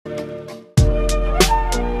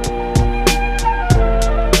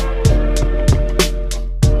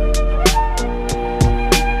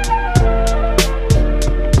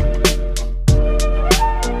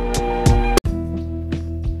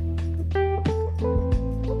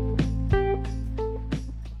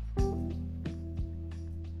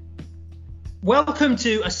Welcome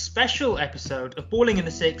to a special episode of Balling in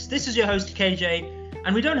the Six. This is your host KJ,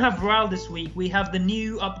 and we don't have Ral this week. We have the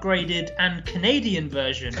new, upgraded, and Canadian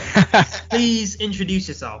version. Please introduce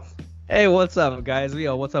yourself. Hey, what's up, guys?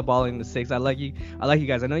 What's up, Balling in the Six? I like you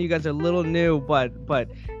guys. I know you guys are a little new, but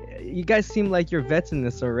you guys seem like you're vets in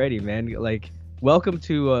this already, man. Like, welcome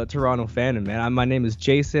to Toronto fandom, man. My name is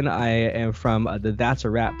Jason. I am from the That's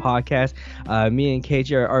a Rap podcast. Me and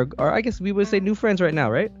KJ are I guess we would say new friends right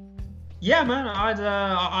now, right? Yeah, man,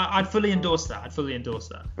 I'd fully endorse that.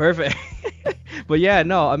 Perfect. But yeah,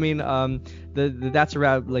 no, I mean, the That's a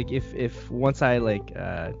Rap, like, if once I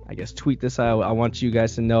I guess tweet this out, I want you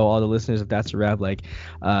guys to know, all the listeners of That's a Rap, like,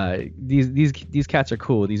 these cats are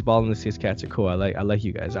cool. These Ball in the Six cats are cool. I like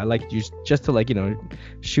you guys. I like you just to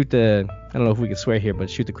shoot the, I don't know if we can swear here,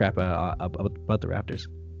 but shoot the crap about the Raptors.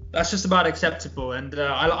 That's just about acceptable, and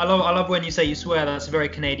I love when you say you swear. That's a very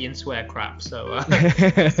Canadian swear crap. So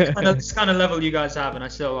it's kind of level you guys have, and I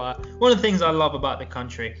still one of the things I love about the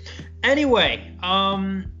country. Anyway,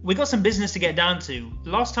 we got some business to get down to.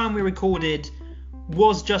 Last time we recorded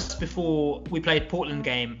was just before we played Portland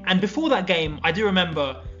game, and before that game, I do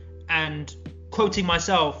remember, and quoting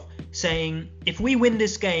myself, saying, if we win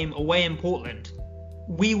this game away in Portland,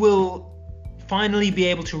 we will finally be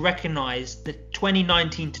able to recognize the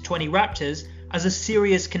 2019-20 Raptors as a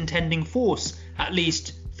serious contending force, at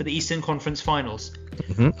least for the Eastern Conference Finals.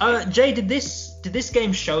 Mm-hmm. Jay, did this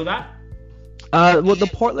game show that? Well, the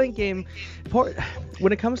Portland game,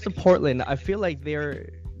 when it comes to Portland, I feel like they're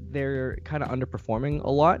kind of underperforming a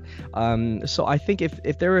lot. So I think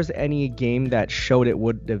if there was any game that showed it,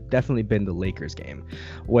 would have definitely been the Lakers game,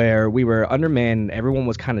 where we were undermanned, everyone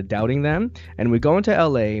was kind of doubting them, and we go into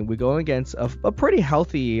LA, we go against a pretty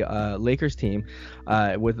healthy Lakers team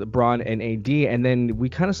with LeBron and AD, and then we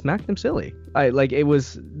kind of smacked them silly. Everybody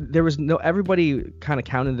kind of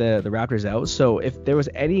counted the Raptors out. So if there was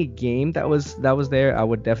any game that was there, I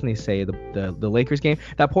would definitely say the Lakers game.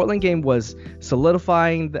 That Portland game was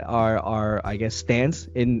solidifying our I guess stance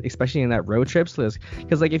especially in that road trip,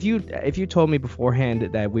 because like if you told me beforehand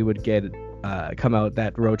that we would get come out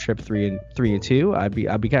that road trip 3-2,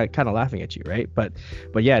 I'd be kind of laughing at you, right? But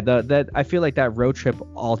yeah, that I feel like that road trip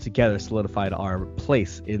altogether solidified our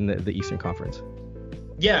place in the Eastern Conference.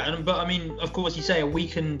 Yeah, but I mean, of course, you say a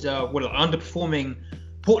weakened, underperforming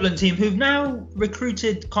Portland team who've now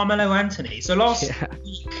recruited Carmelo Anthony. So last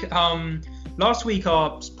week,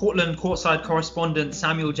 our Portland courtside correspondent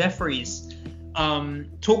Samuel Jeffries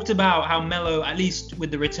talked about how Melo, at least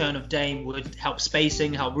with the return of Dame, would help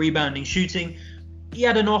spacing, help rebounding, shooting. He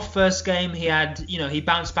had an off first game. He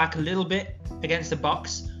bounced back a little bit against the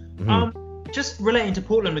Bucks. Mm-hmm. Just relating to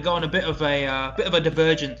Portland, we go on a bit of a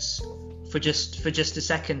divergence for just a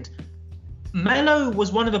second. Melo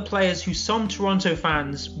was one of the players who some Toronto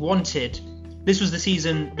fans wanted. This was the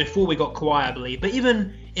season before we got Kawhi, I believe. But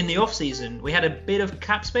even in the off-season, we had a bit of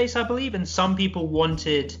cap space, I believe, and some people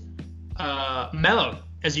wanted Melo,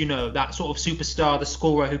 as you know, that sort of superstar, the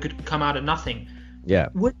scorer who could come out of nothing. Yeah.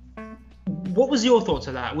 What was your thoughts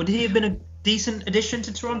of that? Would he have been a decent addition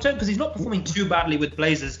to Toronto? Because he's not performing too badly with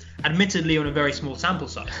Blazers, admittedly on a very small sample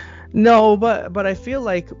size. No, but I feel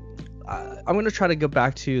like I'm going to try to go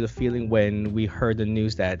back to the feeling when we heard the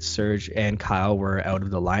news that Serge and Kyle were out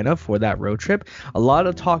of the lineup for that road trip. A lot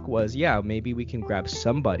of talk was, yeah, maybe we can grab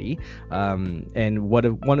somebody. And one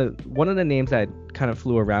of the names that kind of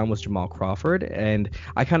flew around was Jamal Crawford. And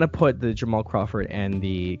I kind of put the Jamal Crawford and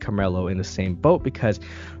the Carmelo in the same boat, because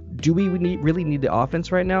do we really need the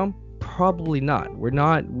offense right now? Probably not.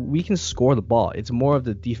 We can score the ball. It's more of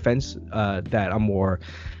the defense that I'm more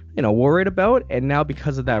worried about. And now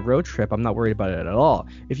because of that road trip, I'm not worried about it at all.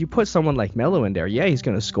 If you put someone like Melo in there, yeah, he's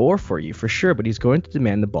going to score for you for sure, but he's going to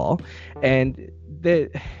demand the ball. And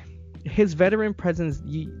his veteran presence,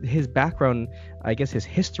 his background, I guess his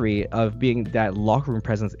history of being that locker room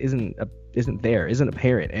presence isn't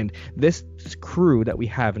apparent. And this crew that we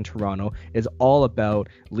have in Toronto is all about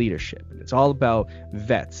leadership. It's all about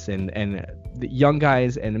vets and the young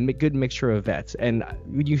guys and a good mixture of vets. And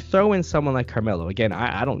when you throw in someone like Carmelo, again,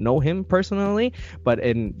 I don't know him personally, but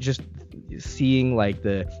in just seeing like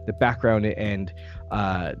the background and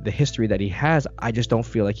the history that he has, I just don't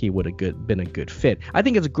feel like he would have been a good fit. I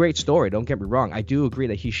think it's a great story, don't get me wrong. I do agree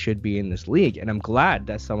that he should be in this league, and I'm glad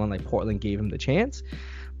that someone like Portland gave him the chance.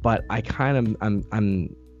 But I'm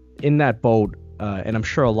in that boat, and I'm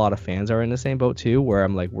sure a lot of fans are in the same boat too, where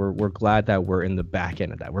I'm like, we're glad that we're in the back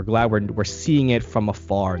end of that. We're glad we're seeing it from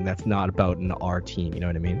afar, and that's not about our team. You know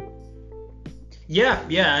what I mean? Yeah,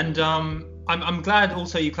 and I'm glad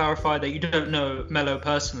also you clarified that you don't know Melo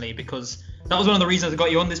personally, because that was one of the reasons I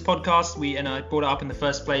got you on this podcast. And I brought it up in the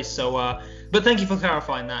first place. So, but thank you for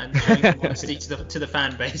clarifying that and showing your honesty to the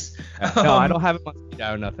fan base. No, I don't have it on speed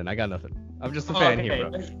dial or nothing. I got nothing. I'm just a fan here,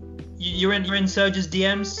 bro. You're in Serge's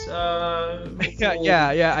DMs.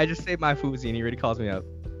 Yeah. I just saved my Fuzi and he already calls me up.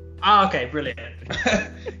 Okay, brilliant.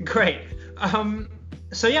 Great.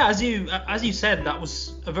 So yeah, as you said, that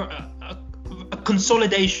was a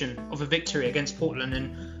consolidation of a victory against Portland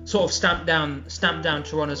and sort of stamped down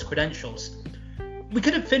Toronto's credentials. We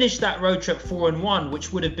could have finished that road trip 4-1,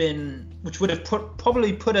 which would have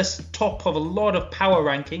probably put us top of a lot of power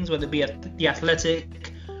rankings, whether it be at The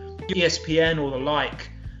Athletic, ESPN, or the like.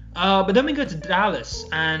 But then we go to Dallas,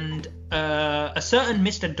 and a certain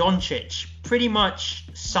Mr. Doncic pretty much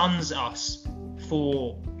suns us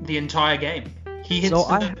for the entire game. He hits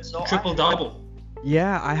the triple-double.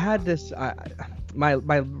 Yeah, I had this. My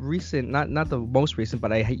recent, not the most recent,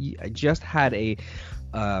 but I just had a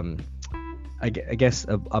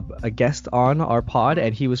guest on our pod,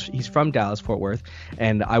 and he's from Dallas Fort Worth,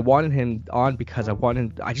 and I wanted him on because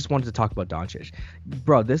I just wanted to talk about Doncic.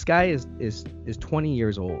 Bro, this guy is 20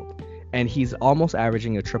 years old, and he's almost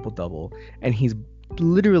averaging a triple-double, and he's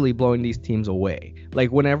literally blowing these teams away.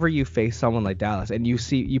 Like, whenever you face someone like Dallas, and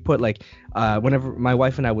you put like whenever my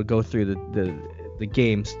wife and I would go through the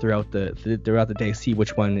games throughout the day, see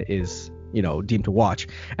which one is deemed to watch,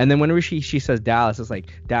 and then whenever she says Dallas, it's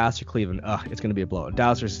like Dallas or Cleveland, it's gonna be a blowout.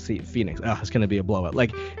 Dallas or Phoenix, it's gonna be a blowout.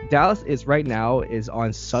 Like, Dallas is right now is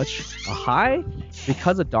on such a high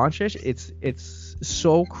because of Doncic. It's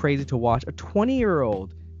so crazy to watch a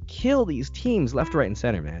 20-year-old kill these teams left, right, and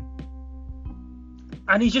center, man.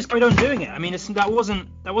 And he's just carried on doing it. I mean, that wasn't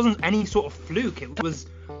any sort of fluke. It was,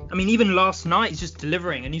 I mean, even last night he's just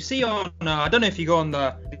delivering. And you see on, I don't know if you go on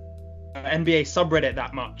the NBA subreddit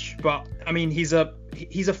that much, but I mean, he's a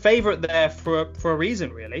favorite there for a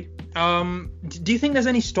reason, really. Do you think there's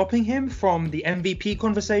any stopping him from the MVP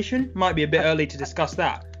conversation? Might be a bit early to discuss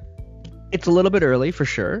that. It's a little bit early for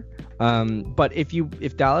sure. But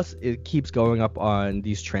if Dallas keeps going up on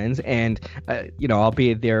these trends, and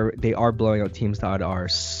albeit they are blowing out teams that are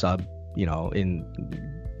sub, in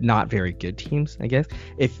not very good teams, I guess.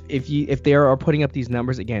 If they are putting up these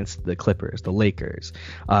numbers against the Clippers, the Lakers,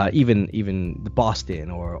 even the Boston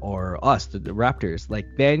or us, the Raptors, like,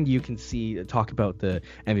 then you can talk about the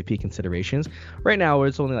MVP considerations. Right now,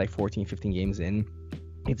 it's only like 14, 15 games in.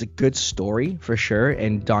 It's a good story for sure,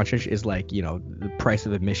 and Doncic is like, the price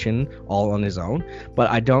of admission all on his own.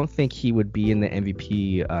 But I don't think he would be in the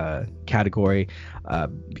MVP category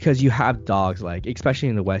because you have dogs like, especially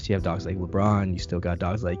in the West, you have dogs like LeBron. You still got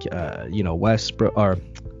dogs like Westbrook, or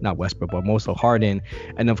not Westbrook, but Melo, Harden,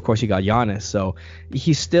 and of course you got Giannis. So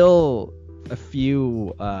he's still a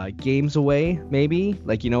few games away, maybe.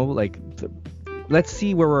 Like, let's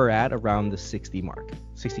see where we're at around the 60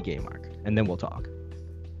 game mark, and then we'll talk.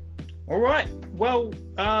 All right. Well,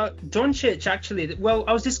 Doncic actually. Well,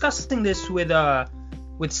 I was discussing this with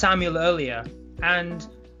Samuel earlier, and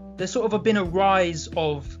there's sort of been a rise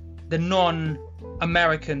of the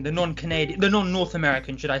non-American, the non-Canadian, the non-North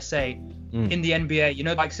American, should I say, in the NBA.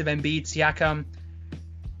 The likes of Embiid, Siakam,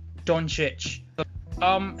 Doncic,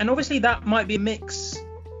 and obviously that might be a mix,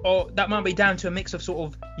 or that might be down to a mix of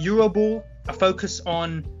sort of Euroball, a focus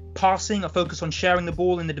on passing, a focus on sharing the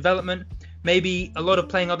ball in the development. Maybe a lot of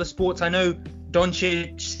playing other sports. I know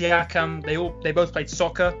Doncic, Siakam, they both played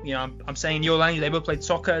soccer. I'm saying in your language, they both played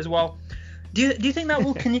soccer as well. Do you think that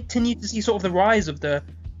will continue to see sort of the rise of the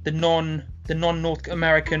non-North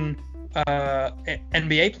American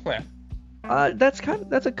NBA player?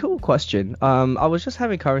 That's a cool question. I was just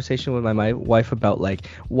having a conversation with my wife about, like,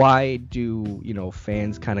 why do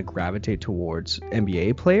fans kind of gravitate towards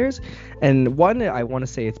NBA players, and one, I want to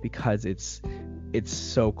say it's because it's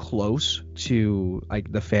so close to,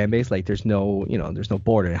 like, the fan base. Like, there's no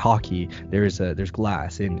border. In hockey, there's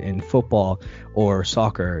glass. In football or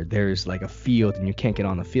soccer, there's like a field and you can't get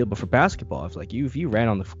on the field. But for basketball, if you ran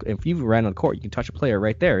on the court, you can touch a player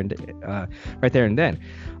right there and then.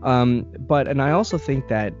 And I also think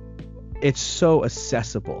that it's so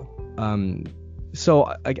accessible.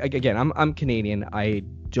 So again, I'm Canadian. I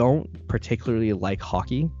don't particularly like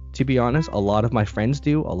hockey, to be honest. A lot of my friends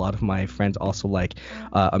do. A lot of my friends also like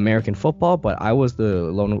American football, but I was the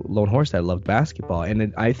lone horse that loved basketball,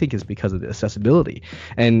 and I think it's because of the accessibility,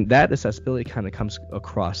 and that accessibility kind of comes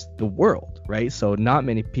across the world, right? So not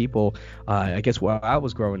many people, I guess while I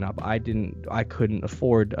was growing up, I couldn't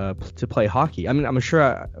afford to play hockey. I mean, I'm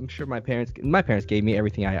sure my parents gave me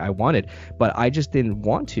everything I wanted, but I just didn't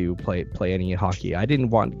want to play any hockey. I didn't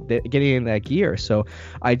want getting in that gear. So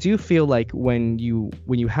I do feel like when you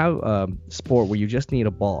have have a sport where you just need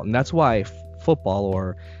a ball, and that's why football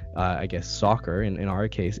or I guess soccer in our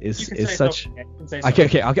case is such.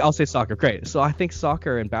 Okay, I'll say soccer. Great. So I think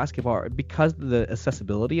soccer and basketball, because of the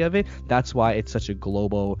accessibility of it, that's why it's such a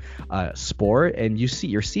global sport. And you're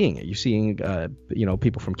seeing it. You're seeing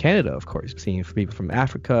people from Canada, of course. You're seeing people from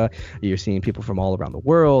Africa. You're seeing people from all around the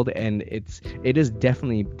world, and it is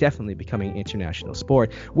definitely becoming an international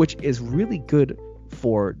sport, which is really good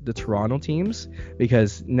for the Toronto teams,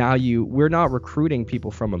 because now we're not recruiting people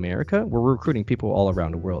from America, we're recruiting people all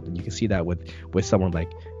around the world, and you can see that with someone like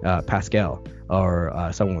Pascal or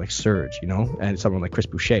someone like Serge, and someone like Chris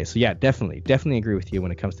Boucher. So yeah, definitely agree with you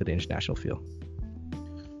when it comes to the international field.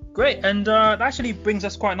 Great, and that actually brings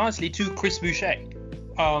us quite nicely to Chris Boucher.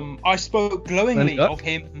 I spoke glowingly of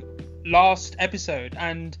him last episode,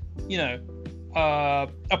 and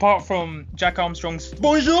apart from Jack Armstrong's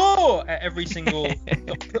bonjour at every single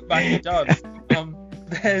putback he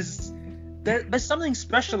does, there's something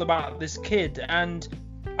special about this kid. And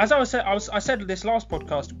as I said this last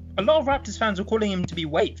podcast, a lot of Raptors fans were calling him to be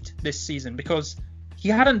waived this season because he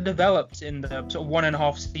hadn't developed in the sort of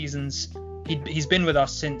 1.5 seasons he's been with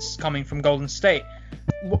us since coming from Golden State.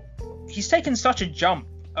 He's taken such a jump.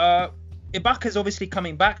 Ibaka's obviously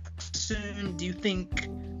coming back soon. Do you think,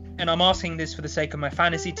 and I'm asking this for the sake of my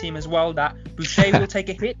fantasy team as well, that Boucher will take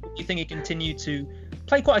a hit? Do you think he continue to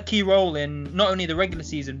play quite a key role in not only the regular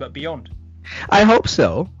season but beyond? I hope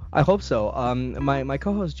so. My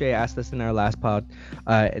co-host Jay asked us in our last pod,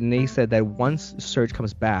 and they said that once Serge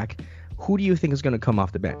comes back, who do you think is going to come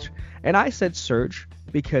off the bench? And I said Serge,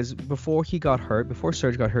 because before Serge got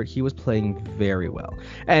hurt, he was playing very well.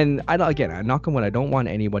 And I'm not going. I don't want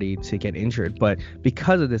anybody to get injured, but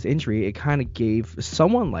because of this injury, it kind of gave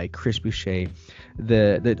someone like Chris Boucher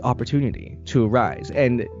the opportunity to rise,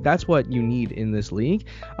 and that's what you need in this league.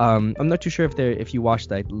 I'm not too sure if you watched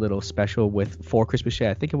that little special for Chris Boucher.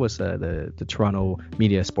 I think it was the Toronto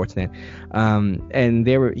Media Sportsnet,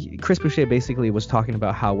 and Chris Boucher basically was talking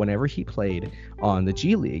about how whenever he played on the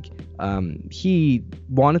G League, he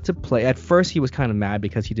wanted to play. At first he was kind of mad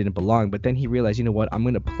because he didn't belong, but then he realized, you know what, I'm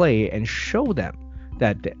going to play and show them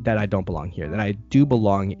that I don't belong here, that I do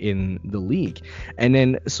belong in the league. And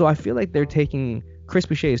then so I feel like Chris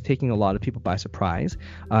Boucher is taking a lot of people by surprise,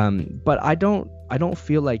 but I don't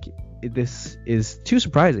feel like this is too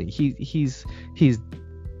surprising. He's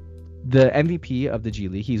the MVP of the G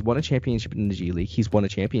League. He's won a championship in the G League. He's won a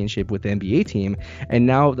championship with the NBA team, and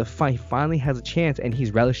now he finally has a chance, and he's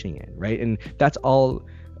relishing it, right? And that's all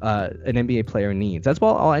an NBA player needs. That's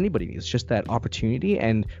all anybody needs, just that opportunity.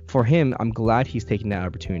 And for him, I'm glad he's taking that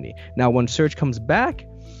opportunity. Now, when Serge comes back,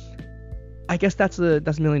 I guess that's a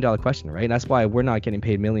 $1 million question, right? And that's why we're not getting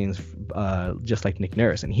paid millions, just like Nick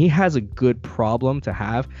Nurse. And he has a good problem to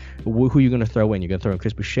have. Who are you going to throw in? You're going to throw in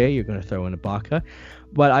Chris Boucher. You're going to throw in Ibaka.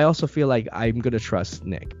 But I also feel like I'm going to trust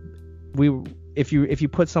Nick. If you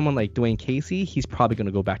put someone like Dwayne Casey, he's probably going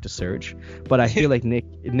to go back to Serge. But I feel like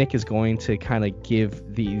Nick is going to kind of give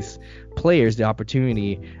these players the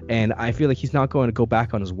opportunity, and I feel like he's not going to go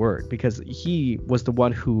back on his word, because he was the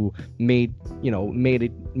one who made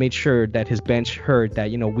sure that his bench heard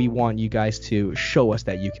that, we want you guys to show us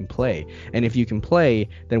that you can play, and if you can play,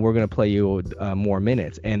 then we're going to play you more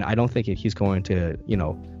minutes. And I don't think he's going to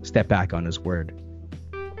step back on his word.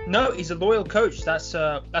 No, he's a loyal coach. That's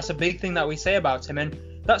a big thing that we say about him, and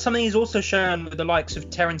that's something he's also shown with the likes of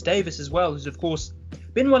Terence Davis as well, who's of course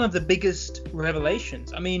been one of the biggest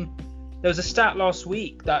revelations. I mean, there was a stat last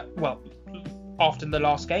week after the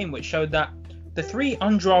last game, which showed that the 3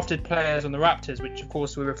 undrafted players on the Raptors, which of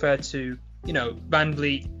course we refer to, Van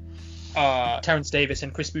Vliet, Terence Davis,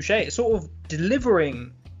 and Chris Boucher, are sort of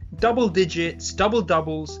delivering double digits, double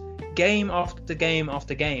doubles, game after game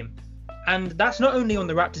after game. And that's not only on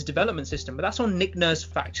the Raptors development system, but that's on Nick Nurse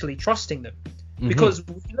for actually trusting them. Mm-hmm. Because if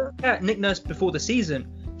you look at Nick Nurse before the season,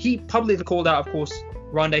 he publicly called out, of course,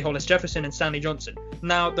 Rondé Hollis-Jefferson and Stanley Johnson.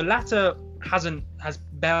 Now, the latter has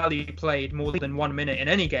barely played more than 1 minute in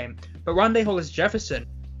any game, but Rondé Hollis-Jefferson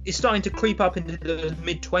is starting to creep up into the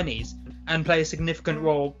mid-20s and play a significant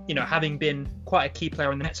role, having been quite a key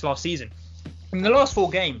player in the Nets last season. In the last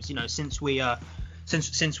 4 games, since we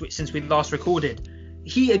last recorded,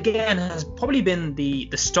 he again has probably been the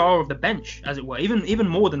star of the bench, as it were, even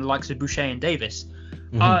more than the likes of Boucher and Davis.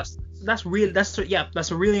 Mm-hmm. That's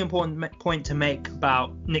a really important point to make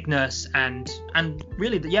about Nick Nurse and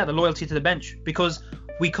really the loyalty to the bench, because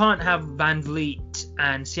we can't have Van Vliet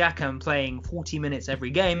and Siakam playing 40 minutes every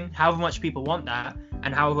game, however much people want that,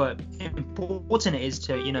 and however important it is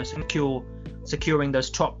to securing those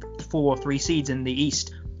top 4 or 3 seeds in the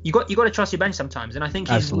East. you got to trust your bench sometimes, and I think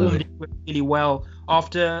he's warmed it really well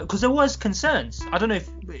after, because there was concerns. I don't know if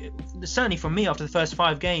certainly from me after the first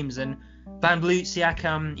 5 games, and Van Vliet,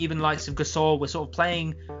 Siakam, even likes of Gasol were sort of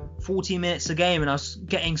playing 40 minutes a game, and I was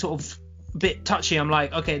getting sort of a bit touchy. I'm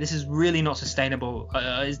like, okay, this is really not sustainable.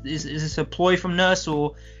 Is this a ploy from Nurse,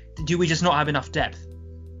 or do we just not have enough depth?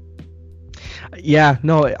 Yeah,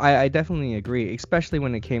 no, I definitely agree, especially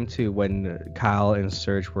when it came to when Kyle and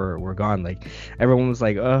Serge were gone. Like, everyone was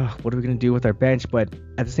like, what are we going to do with our bench? But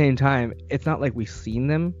at the same time, it's not like we've seen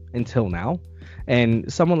them until now.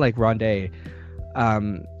 And someone like Rondé,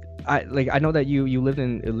 I know that you lived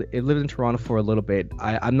in Toronto for a little bit.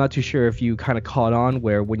 I'm not too sure if you kind of caught on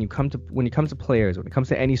where when it comes to players, when it comes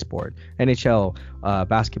to any sport, NHL,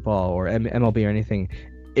 basketball, or MLB or anything,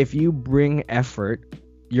 if you bring effort,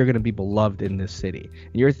 you're going to be beloved in this city.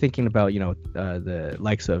 And you're thinking about, the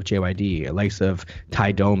likes of JYD, the likes of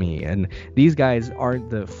Ty Domi, and these guys aren't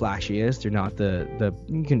the flashiest. They're not the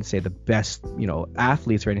you can say the best,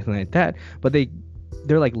 athletes or anything like that, but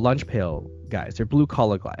they're like lunch pail guys. They're blue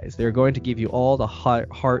collar guys. They're going to give you all the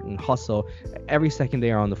heart and hustle every second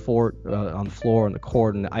they are on the floor, on the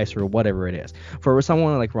court, on the ice, or whatever it is. For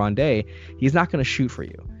someone like Rondé, he's not going to shoot for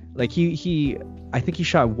you. Like I think he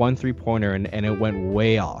shot 1 3-pointer and it went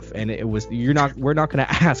way off. And we're not going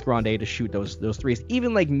to ask Rondé to shoot those threes,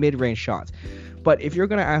 even like mid-range shots. But if you're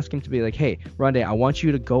going to ask him to be like, hey, Rondé, I want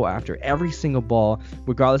you to go after every single ball,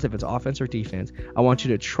 regardless if it's offense or defense. I want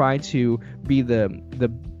you to try to be the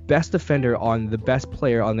best defender on the best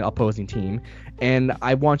player on the opposing team, and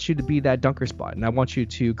I want you to be that dunker spot, and I want you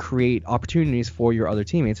to create opportunities for your other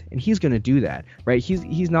teammates. And he's going to do that, right?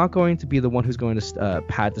 He's not going to be the one who's going to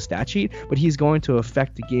pad the stat sheet, but he's going to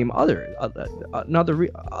affect the game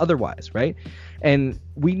otherwise, right? And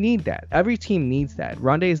we need that. Every team needs that.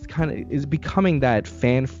 Rondé is becoming that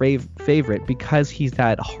fan favorite because he's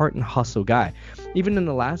that heart and hustle guy. Even in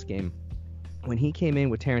the last game, when he came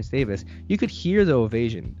in with Terence Davis, you could hear the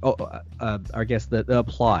ovation. I guess the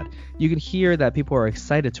applaud. You can hear that people are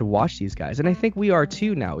excited to watch these guys, and I think we are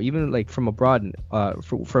too now. Even like from abroad,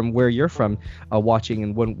 from where you're from, watching,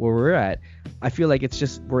 and where we're at, I feel like it's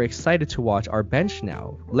just we're excited to watch our bench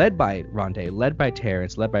now, led by Rondé, led by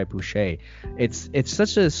Terence, led by Boucher. It's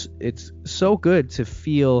so good to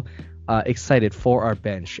feel excited for our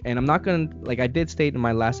bench. And I'm not gonna, like I did state in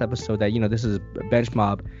my last episode that this is bench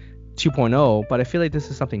mob 2.0, but I feel like this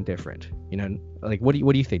is something different. Like what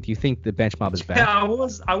do you think? Do you think the bench mob is bad? Yeah,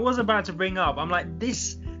 I was about to bring up. I'm like,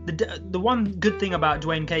 the one good thing about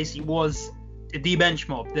Dwayne Casey was the bench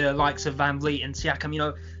mob, the likes of Van Vliet and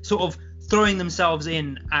Siakam, sort of throwing themselves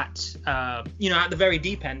in at at the very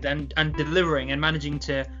deep end and delivering and managing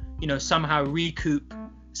to somehow recoup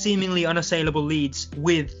seemingly unassailable leads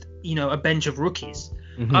with a bench of rookies.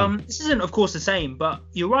 Mm-hmm. This isn't of course the same, but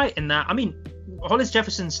you're right in that. I mean, Hollis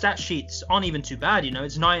Jefferson's stat sheets aren't even too bad.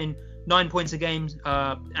 It's 9 points a game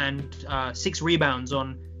and 6 rebounds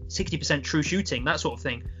on 60% true shooting, that sort of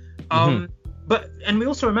thing. And we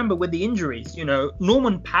also remember with the injuries,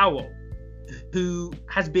 Norman Powell, who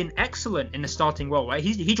has been excellent in the starting role, right?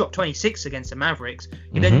 He dropped 26 against the Mavericks.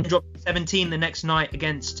 He then dropped 17 the next night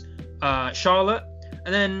against Charlotte,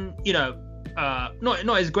 and then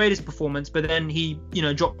not his greatest performance, but then he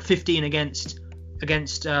dropped 15 against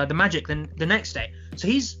the Magic then the next day. So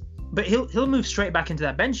he'll move straight back into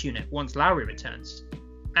that bench unit once Lowry returns.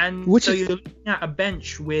 And you're looking at a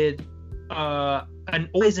bench with an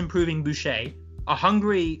always improving Boucher, a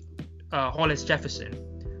hungry Hollis Jefferson,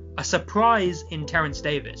 a surprise in Terence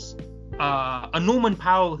Davis, a Norman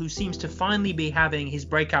Powell who seems to finally be having his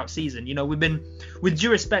breakout season. We've been, with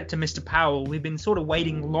due respect to Mr. Powell, we've been sort of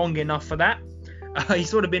waiting long enough for that. He's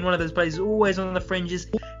sort of been one of those players always on the fringes.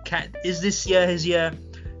 Is this year his year?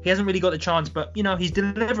 He hasn't really got the chance, but he's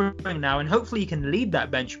delivering now, and hopefully he can lead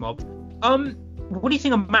that bench mob. What do you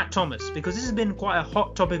think of Matt Thomas? Because this has been quite a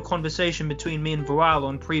hot topic of conversation between me and Viral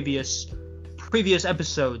on previous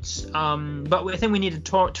episodes. But I think we need a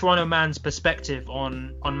Toronto man's perspective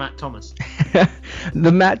on Matt Thomas.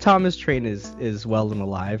 The Matt Thomas train is well and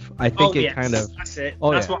alive. I think that's it.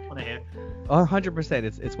 That's what I want to hear.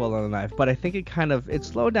 100%, it's well and alive. But I think it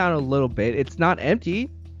slowed down a little bit. It's not empty,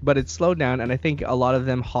 but it's slowed down, and I think a lot of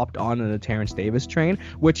them hopped on the Terence Davis train,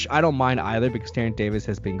 which I don't mind either because Terence Davis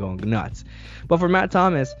has been going nuts. But for Matt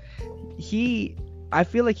Thomas, I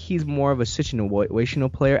feel like he's more of a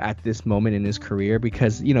situational player at this moment in his career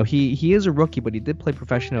because he is a rookie, but he did play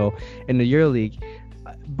professional in the EuroLeague.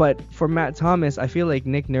 But for Matt Thomas, I feel like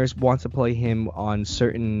Nick Nurse wants to play him on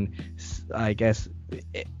certain, I guess,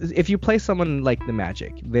 if you play someone like the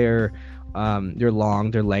Magic, they're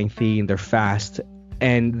long, they're lengthy, and they're fast.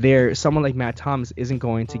 and someone like Matt Thomas isn't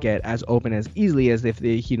going to get as open as easily as if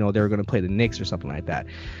they were going to play the Knicks or something like that.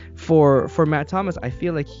 For Matt Thomas, I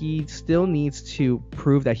feel like he still needs to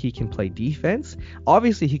prove that he can play defense.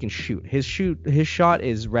 Obviously, he can shoot. His shot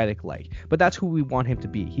is Redick-like, but that's who we want him to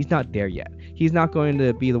be. He's not there yet. He's not going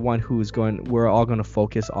to be the one we're all going to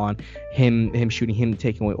focus on him shooting, him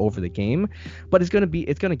taking away over the game, but it's going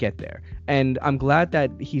to get there. And I'm glad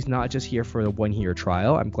that he's not just here for the 1 year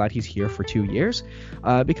trial. I'm glad he's here for 2 years,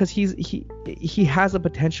 because he has the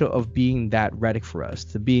potential of being that Redick for us,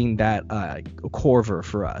 to being that Korver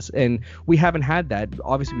for us. And we haven't had that.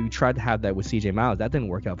 Obviously, we tried to have that with CJ Miles. That didn't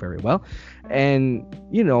work out very well. And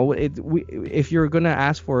if you're gonna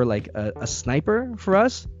ask for like a sniper for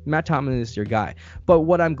us, Matt Thomas is your guy. But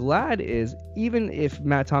what I'm glad is, even if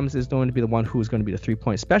Matt Thomas is going to be the one who's going to be the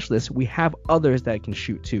 3-point specialist, we have others that can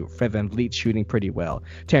shoot too. Fred VanVleet's shooting pretty well.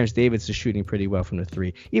 Terence Davis is shooting pretty well from the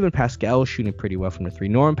 3. Even Pascal is shooting pretty well from the 3.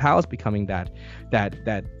 Norman Powell's becoming that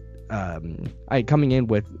coming in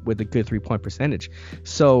with a good 3-point percentage.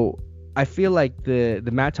 So I feel like the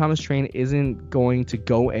Matt Thomas train isn't going to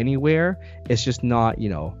go anywhere. It's just not,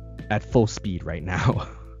 at full speed right now.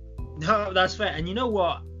 No, that's fair. And you know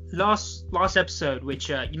what? Last episode, which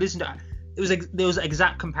you listened to, there was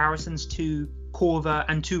exact comparisons to Korver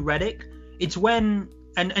and to Redick. It's when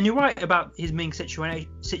and you're right about his being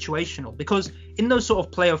situational, because in those sort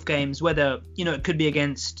of playoff games, whether it could be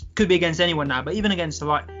against anyone now, but even against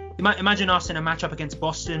imagine us in a matchup against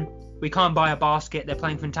Boston. We can't buy a basket. They're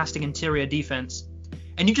playing fantastic interior defense,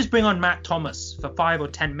 and you just bring on Matt Thomas for 5 or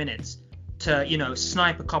 10 minutes to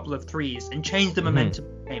snipe a couple of threes and change the momentum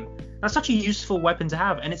of the game. That's such a useful weapon to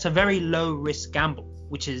have, and it's a very low risk gamble,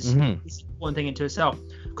 which is one thing into itself,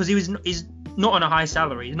 because he's not on a high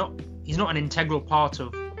salary. He's not an integral part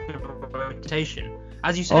of the rotation.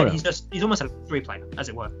 As you said, he's almost a three player, as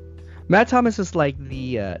it were. Matt Thomas is like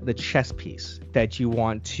the chess piece that you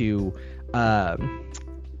want to.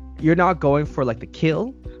 You're not going for like the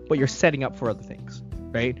kill, but you're setting up for other things,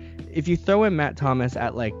 right? If you throw in Matt Thomas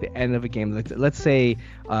at like the end of a game, let's say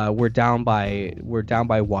we're down by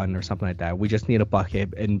 1 or something like that. We just need a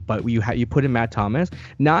bucket, but you put in Matt Thomas,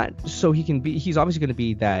 not so he's obviously going to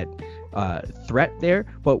be that threat there,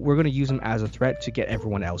 but we're going to use him as a threat to get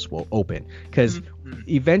everyone else open, because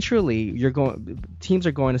eventually teams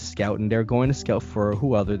are going to scout, and they're going to scout for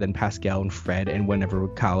who other than Pascal and Fred, and whenever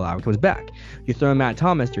Kyle Lowry comes back, you throw in Matt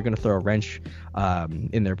Thomas, you're going to throw a wrench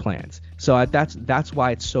in their plans. So that's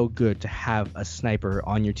why it's so good to have a sniper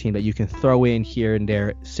on your team that you can throw in here and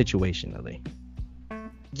there situationally.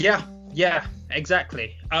 Yeah,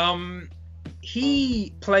 exactly.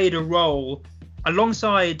 He played a role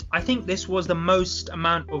alongside, I think this was the most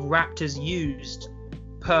amount of Raptors used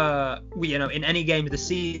in any game of the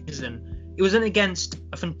season. It was against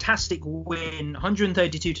a fantastic win,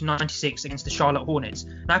 132-96 against the Charlotte Hornets.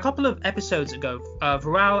 Now, a couple of episodes ago,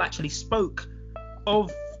 Varel actually spoke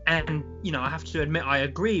of, and I have to admit I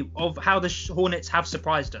agree, of how the Hornets have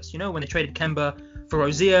surprised us. When they traded Kemba for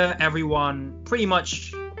Rozier, everyone pretty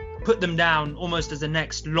much put them down almost as the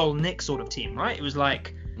next LOL Knicks sort of team, right? It was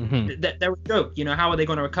like, they're a joke. How are they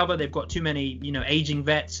going to recover? They've got too many, aging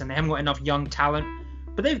vets, and they haven't got enough young talent.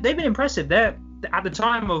 But they've been impressive. They're at the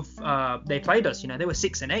time of they played us, they were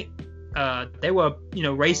 6-8. They were,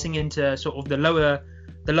 racing into sort of the lower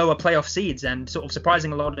playoff seeds and sort of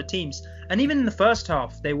surprising a lot of the teams. And even in the first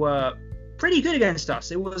half, they were pretty good against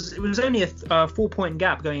us. It was only a 4-point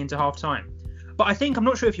gap going into halftime. But I'm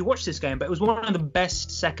not sure if you watched this game, but it was one of the best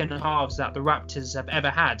second halves that the Raptors have ever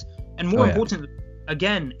had. And more importantly,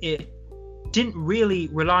 again, it didn't really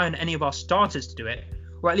rely on any of our starters to do it,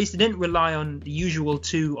 or at least it didn't rely on the usual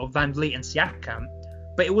two of VanVleet and Siakam,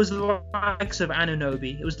 but it was the likes of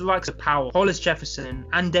Anunoby, it was the likes of Powell, Hollis Jefferson,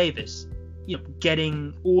 and Davis,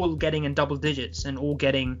 getting in double digits and all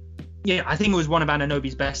getting, I think it was one of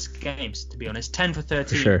Anunoby's best games, to be honest, 10 for 13.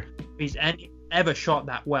 For sure. He's ever shot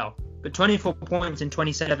that well, but 24 points in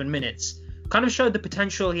 27 minutes kind of showed the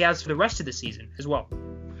potential he has for the rest of the season as well.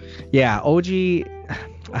 Yeah, OG,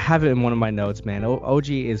 I have it in one of my notes, man. OG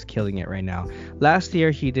is killing it right now. Last year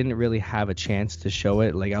he didn't really have a chance to show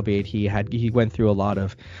it, like, albeit he went through a lot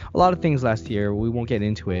of things last year. We won't get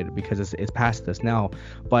into it because it's past us now,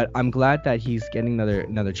 but I'm glad that he's getting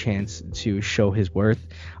another chance to show his worth.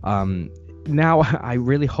 Now I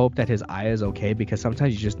really hope that his eye is okay, because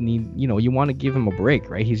sometimes you just need, you want to give him a break,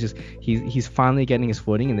 right? He's finally getting his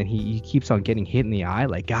footing, and then he keeps on getting hit in the eye.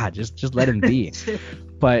 Like, God, just let him be.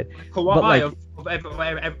 But like,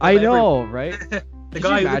 I know, right? The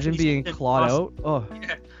guy, you imagine being clawed out? Oh,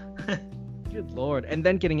 yeah. Good Lord. And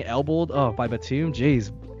then getting elbowed by Batum.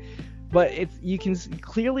 Jeez. But you can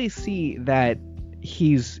clearly see that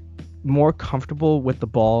he's more comfortable with the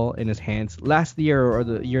ball in his hands. Last year or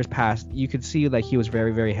the years past, you could see that he was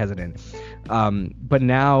very, very hesitant. But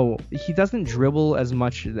now he doesn't dribble as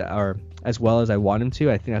much or as well as I want him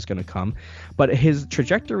to. I think that's going to come. But his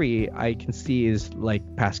trajectory, I can see, is like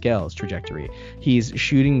Pascal's trajectory. He's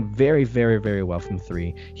shooting very, very, very well from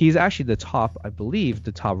three. He's actually the top, I believe,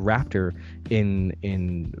 the top Raptor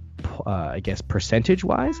in I guess percentage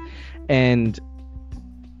wise. And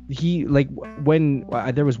he, like, when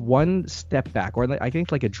there was one step back, or like, I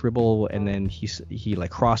think like a dribble, and then he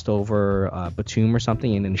like crossed over Batum or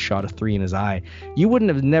something, and then shot a three in his eye. You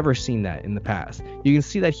wouldn't have never seen that in the past. You can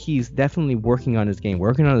see that he's definitely working on his game,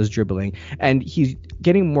 working on his dribbling, and he's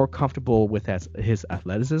getting more comfortable with his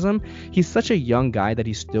athleticism. He's such a young guy that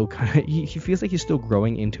he's still kind of he feels like he's still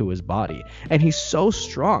growing into his body, and he's so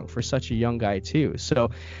strong for such a young guy too.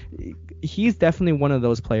 So he's definitely one of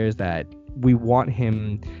those players that we want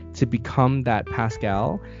him to become that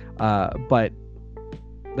Pascal, but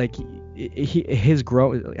like his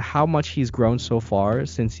grow, how much he's grown so far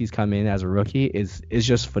since he's come in as a rookie is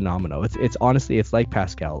just phenomenal. It's honestly, it's like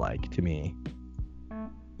Pascal like to me.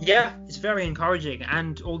 Yeah, it's very encouraging.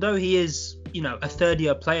 And although he is, a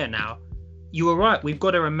third-year player now, you were right. We've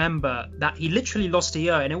got to remember that he literally lost a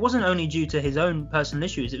year, and it wasn't only due to his own personal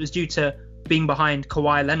issues. It was due to being behind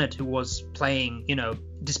Kawhi Leonard, who was playing,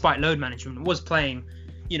 despite load management, was playing,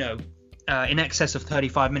 in excess of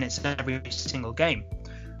 35 minutes every single game.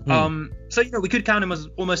 So we could count him as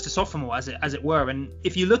almost a sophomore, as it were. And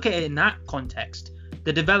if you look at it in that context,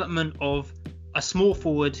 the development of a small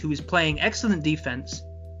forward who is playing excellent defense,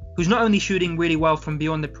 who's not only shooting really well from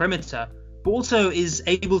beyond the perimeter, but also is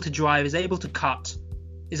able to drive, is able to cut,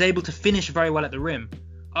 is able to finish very well at the rim.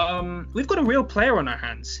 We've got a real player on our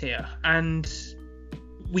hands here, and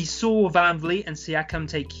we saw VanVleet and Siakam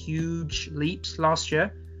take huge leaps last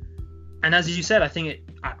year. And as you said, I think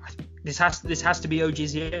this has to be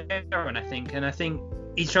OG's year, and I think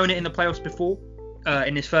he's shown it in the playoffs before.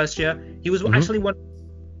 In his first year, he was actually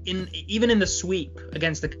even in the sweep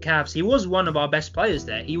against the Cavs, he was one of our best players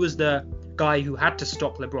there. He was the guy who had to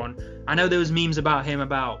stop LeBron. I know there was memes about him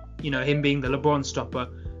him being the LeBron stopper,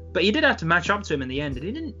 but he did have to match up to him in the end,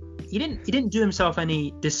 and he didn't do himself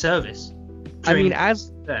any disservice. I mean,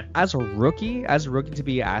 as a rookie to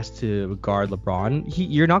be asked to guard LeBron,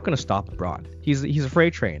 you're not going to stop LeBron. He's a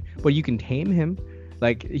freight train, but you can tame him.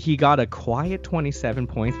 Like, he got a quiet 27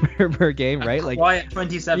 points per game, right? Like, quiet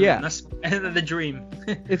 27. Yeah, that's the dream.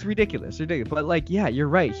 It's ridiculous. But like, yeah, you're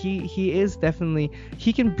right. He is definitely,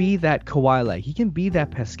 he can be that Kawhi like, he can be that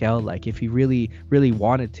Pascal like if he really, really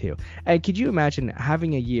wanted to. And could you imagine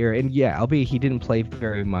having a year? And yeah, albeit he didn't play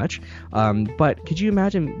very much, but could you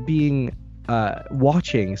imagine being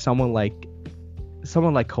watching someone like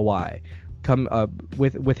Kawhi come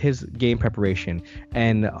with his game preparation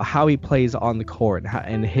and how he plays on the court,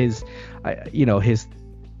 and his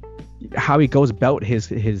how he goes about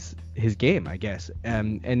his game, I guess.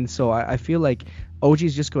 And so I feel like OG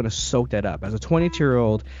is just going to soak that up. As a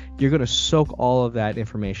 22-year-old, you're going to soak all of that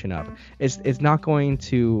information up. It's not going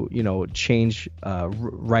to, change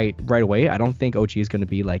right away. I don't think OG is going to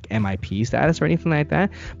be like MIP status or anything like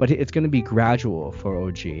that, but it's going to be gradual for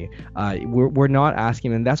OG. We're not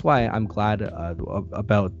asking, and that's why I'm glad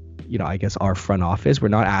about, I guess our front office. We're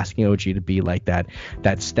not asking OG to be like that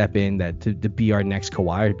step in, that to be our next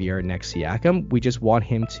Kawhi or to be our next Siakam. We just want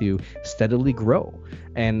him to steadily grow,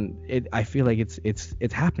 and I feel like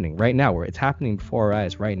it's happening right now. Where it's happening before our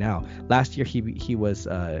eyes right now. Last year he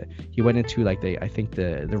went into like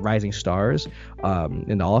the Rising Stars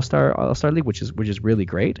in the All-Star League, which is really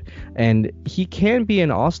great, and he can be an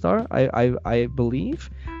All-Star, I believe.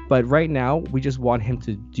 But right now, we just want him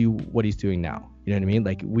to do what he's doing now. You know what I mean?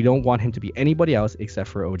 Like, we don't want him to be anybody else except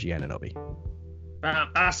for OG Anunoby.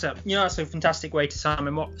 That's a fantastic way to sum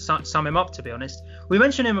him up, to be honest. We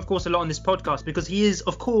mention him, of course, a lot on this podcast because he is,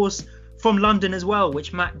 of course, from London as well,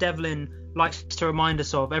 which Matt Devlin likes to remind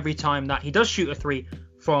us of every time that he does shoot a three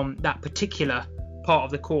from that particular part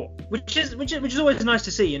of the court, which is always nice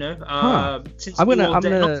to see, Since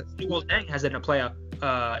Luol Deng hasn't a player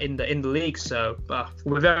in the league, so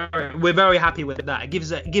we're very happy with that.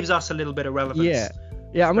 It gives us a little bit of relevance.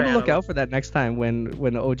 Yeah, I'm gonna look out for that next time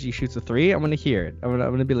when OG shoots a three. I'm gonna hear it. I'm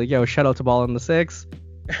gonna be like, yo, shout out to Ball on the 6,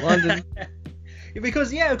 London.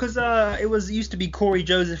 because it used to be Corey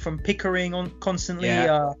Joseph from Pickering constantly,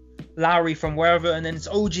 Lowry from wherever, and then it's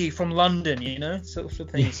OG from London, sort of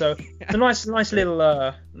thing. So it's a nice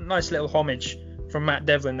little homage from Matt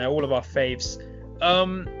Devlin there, all of our faves.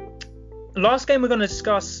 Last game we're going to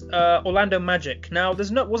discuss, Orlando Magic. Now,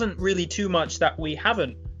 wasn't really too much that we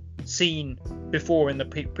haven't seen before in the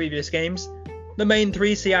previous games. the main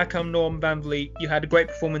three, Siakam, Norm, Van Vliet, you had great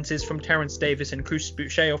performances from Terence Davis and Chris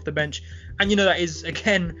Boucher off the bench. And, that is,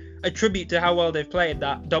 again, a tribute to how well they've played.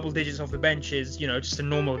 That double digits off the bench is, just a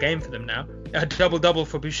normal game for them now. A double-double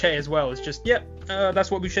for Boucher as well. It's just, that's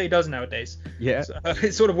what Boucher does nowadays. Yeah. So,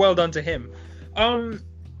 it's sort of well done to him. The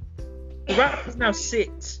Raptors now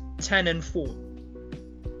sit 10-4.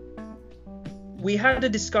 We had a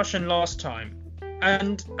discussion last time,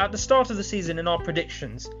 and at the start of the season in our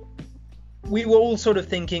predictions, we were all sort of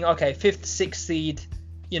thinking, okay, 5th, 6th seed,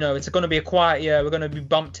 it's going to be a quiet year. We're going to be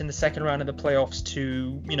bumped in the second round of the playoffs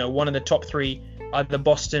to, one of the top three, either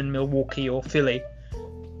Boston, Milwaukee, or Philly.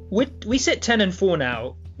 We sit 10-4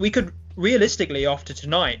 now. We could realistically, after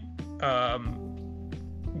tonight,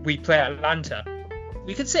 we play Atlanta.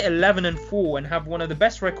 We could sit 11-4 and have one of the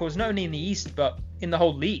best records, not only in the East but in the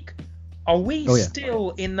whole league. Are we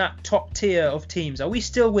still in that top tier of teams? Are we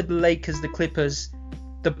still with the Lakers, the Clippers,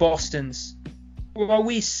 the Bostons? Or are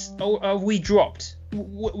we dropped?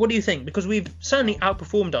 What do you think? Because we've certainly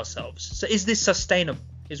outperformed ourselves. So is this sustainable,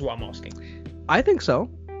 is what I'm asking. I think so.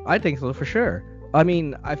 For sure. I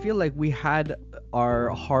mean, I feel like we had our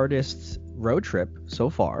hardest road trip so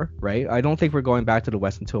far, right? I don't think we're going back to the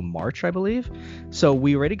West until March, I believe. So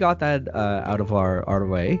we already got that out of our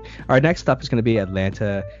way. Our next stop is going to be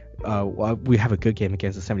Atlanta. We have a good game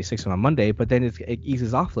against the 76ers on Monday, but then it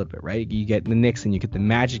eases off a little bit, right? You get the Knicks and you get the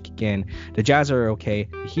Magic again. The Jazz are okay.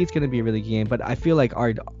 The Heat's going to be a really good game, but I feel like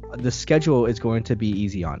the schedule is going to be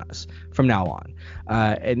easy on us from now on.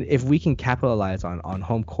 And if we can capitalize on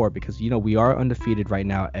home court, because, we are undefeated right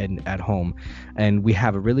now and at home, and we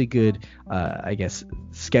have a really good,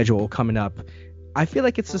 schedule coming up, I feel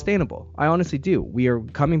like it's sustainable. I honestly do. We are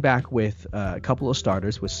coming back with a couple of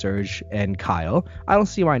starters with Serge and Kyle. I don't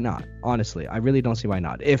see why not. Honestly, I really don't see why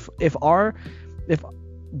not. If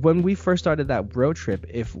when we first started that road trip,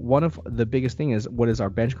 if one of the biggest thing is what is our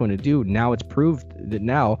bench going to do, now it's proved that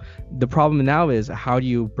now the problem now is how do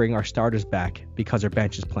you bring our starters back because our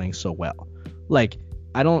bench is playing so well? Like,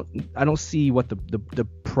 I don't see what the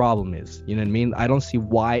problem is. You know what I mean? I don't see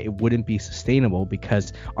why it wouldn't be sustainable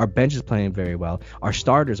because our bench is playing very well. Our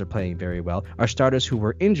starters are playing very well. Our starters who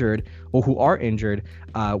were injured or who are injured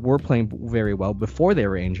were playing very well before they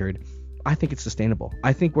were injured. I think it's sustainable.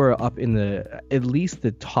 I think we're up in at least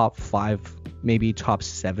the top 5, maybe top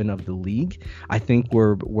 7 of the league. I think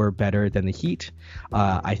we're better than the Heat.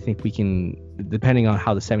 I think we can, depending on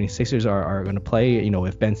how the 76ers are going to play,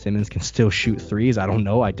 if Ben Simmons can still shoot threes, I don't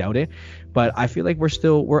know. I doubt it. But I feel like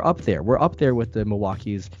we're up there. We're up there with the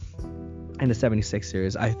Milwaukee's and the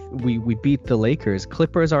 76ers. We beat the Lakers.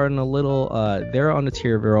 Clippers are in a little they're on a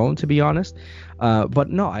tier of their own, to be honest. But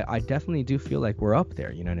no, I definitely do feel like we're up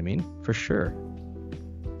there, you know what I mean? For sure.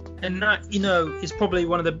 And that, is probably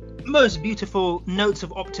one of the most beautiful notes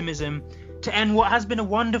of optimism to end what has been a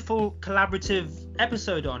wonderful collaborative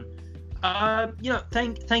episode on.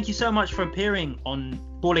 Thank you so much for appearing on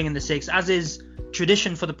Balling in the Six. As is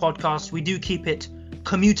tradition for the podcast, we do keep it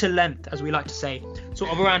commuter length, as we like to say,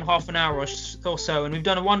 sort of around half an hour or so, and we've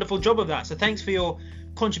done a wonderful job of that. So thanks for your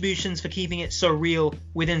contributions, for keeping it so real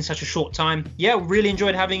within such a short time. Really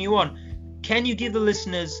enjoyed having you on. Can you give the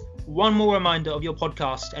listeners one more reminder of your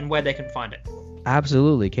podcast and where they can find it?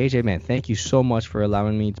 Absolutely. KJ, man, thank you so much for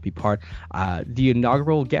allowing me to be part, the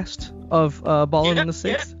inaugural guest of Balling in the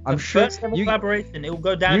Six. I'm sure you collaboration. It will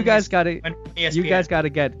go down. You guys got to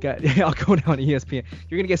get. I'll go down to ESPN.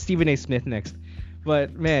 You're gonna get Stephen A. Smith next.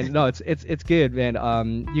 But man, no, it's good,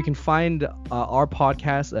 man. You can find our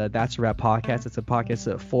podcast, That's a Rap Podcast. It's a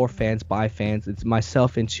podcast for fans by fans. It's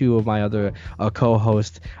myself and 2 of my other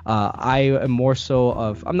co-hosts. I am more so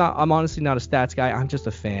of I'm honestly not a stats guy. I'm just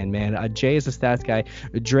a fan, man. Jay is a stats guy.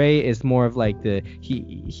 Dre is more of like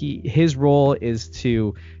his role is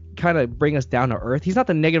to kind of bring us down to earth. He's not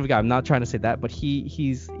the negative guy. I'm not trying to say that, but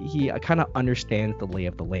he kind of understands the lay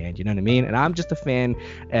of the land. You know what I mean? And I'm just a fan,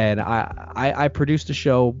 and I produce the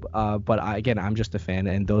show, but I'm just a fan,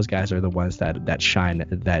 and those guys are the ones that shine,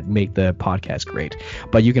 that make the podcast great.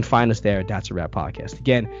 But you can find us there. That's a Rap Podcast.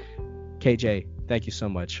 Again, KJ, thank you so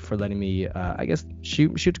much for letting me,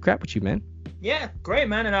 shoot the crap with you, man. Yeah, great,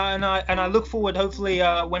 man, and I look forward, hopefully,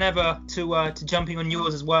 whenever to jumping on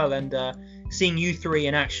yours as well, and seeing you 3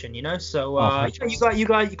 in action, So you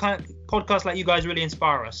guys, kind of podcasts like you guys really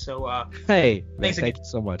inspire us. So hey, man, thank you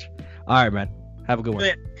so much. All right, man, have a good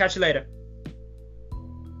one. Catch you later.